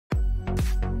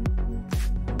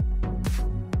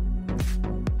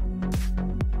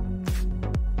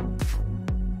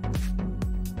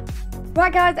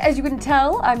Right guys, as you can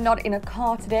tell, I'm not in a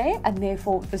car today, and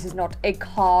therefore this is not a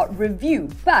car review,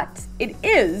 but it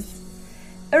is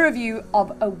a review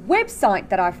of a website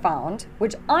that I found,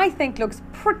 which I think looks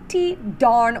pretty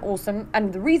darn awesome.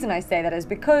 And the reason I say that is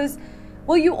because,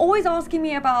 well, you're always asking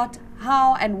me about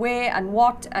how and where and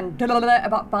what and blah, blah, blah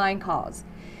about buying cars.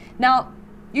 Now,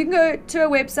 you can go to a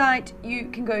website, you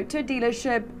can go to a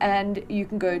dealership, and you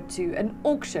can go to an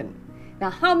auction. Now,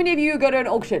 how many of you go to an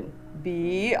auction?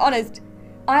 Be honest.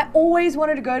 I always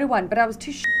wanted to go to one, but I was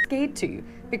too scared to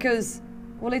because,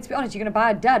 well, let's be honest, you're going to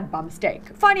buy a dud by mistake.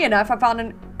 Funny enough, I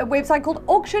found a website called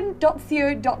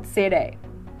auction.co.za.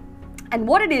 And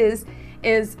what it is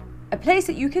a place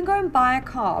that you can go and buy a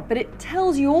car, but it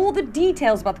tells you all the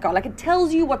details about the car. Like, it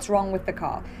tells you what's wrong with the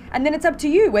car. And then it's up to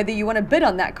you whether you want to bid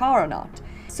on that car or not.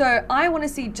 So I want to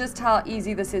see just how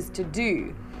easy this is to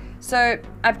do. So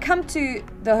I've come to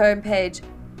the homepage,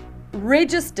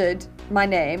 registered my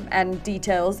name and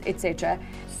details, etc.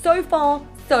 So far,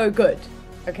 so good.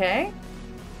 Okay?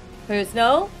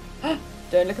 Personal.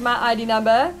 Don't look at my ID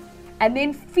number. And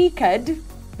then FICA'd,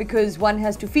 because one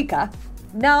has to FICA.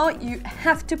 Now you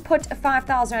have to put a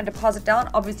 5,000 Rand deposit down.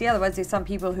 Obviously, otherwise there's some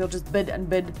people who'll just bid,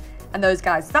 and those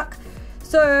guys suck.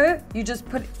 So you just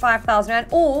put 5,000 Rand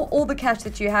or all the cash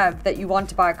that you have that you want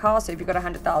to buy a car. So if you've got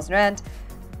 100,000 Rand,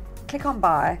 click on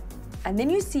buy. And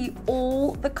then you see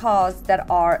all the cars that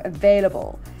are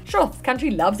available. Sure, this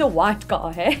country loves a white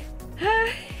car, hey?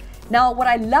 Now, what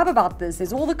I love about this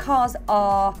is all the cars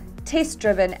are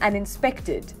test-driven and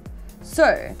inspected.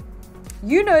 So,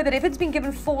 you know that if it's been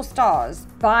given 4 stars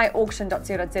by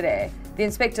auction.co.za, the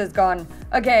inspector's gone,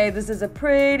 okay, this is a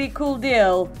pretty cool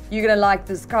deal, you're gonna like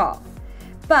this car.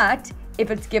 But if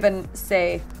it's given,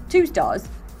 say, 2 stars,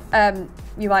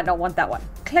 you might not want that one.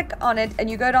 Click on it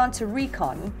and you go down to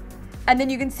Recon, and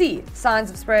then you can see signs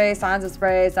of spray, signs of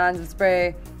spray, signs of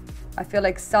spray. I feel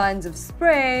like signs of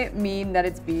spray mean that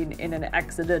it's been in an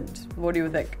accident. What do you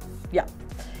think? Yeah.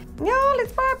 Yeah,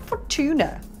 let's buy a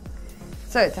Fortuner.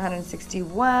 So it's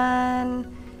 161.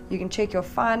 You can check your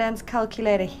finance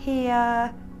calculator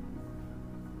here.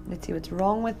 Let's see what's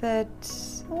wrong with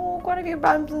it. Oh, quite a few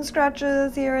bumps and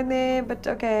scratches here and there, but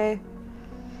okay.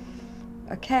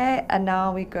 Okay, and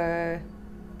now we go,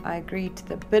 I agree to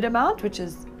the bid amount, which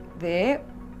is there.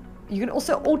 You can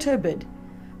also auto bid,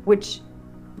 which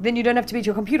then you don't have to be at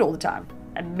your computer all the time.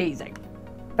 Amazing.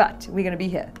 But we're going to be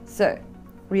here. So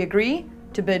we agree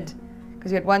to bid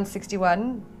because we had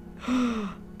 161.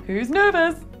 Who's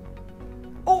nervous?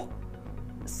 Oh,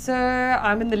 so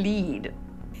I'm in the lead.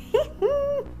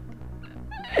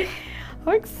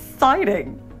 How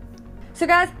exciting. So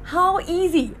guys, how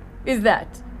easy is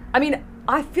that? I mean,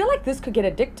 I feel like this could get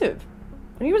addictive.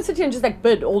 When you want to sit here and just like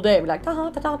bid all day, we're like, ta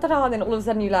ta ta ta ta, and then all of a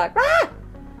sudden you're like, ah,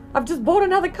 I've just bought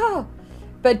another car.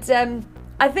 But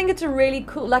I think it's a really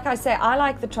cool, like I say, I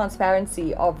like the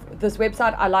transparency of this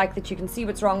website. I like that you can see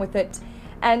what's wrong with it.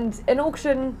 And an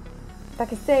auction,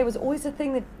 like I say, was always a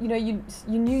thing that, you know, you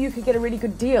knew you could get a really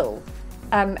good deal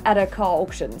at a car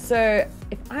auction. So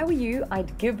if I were you,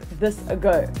 I'd give this a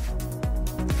go.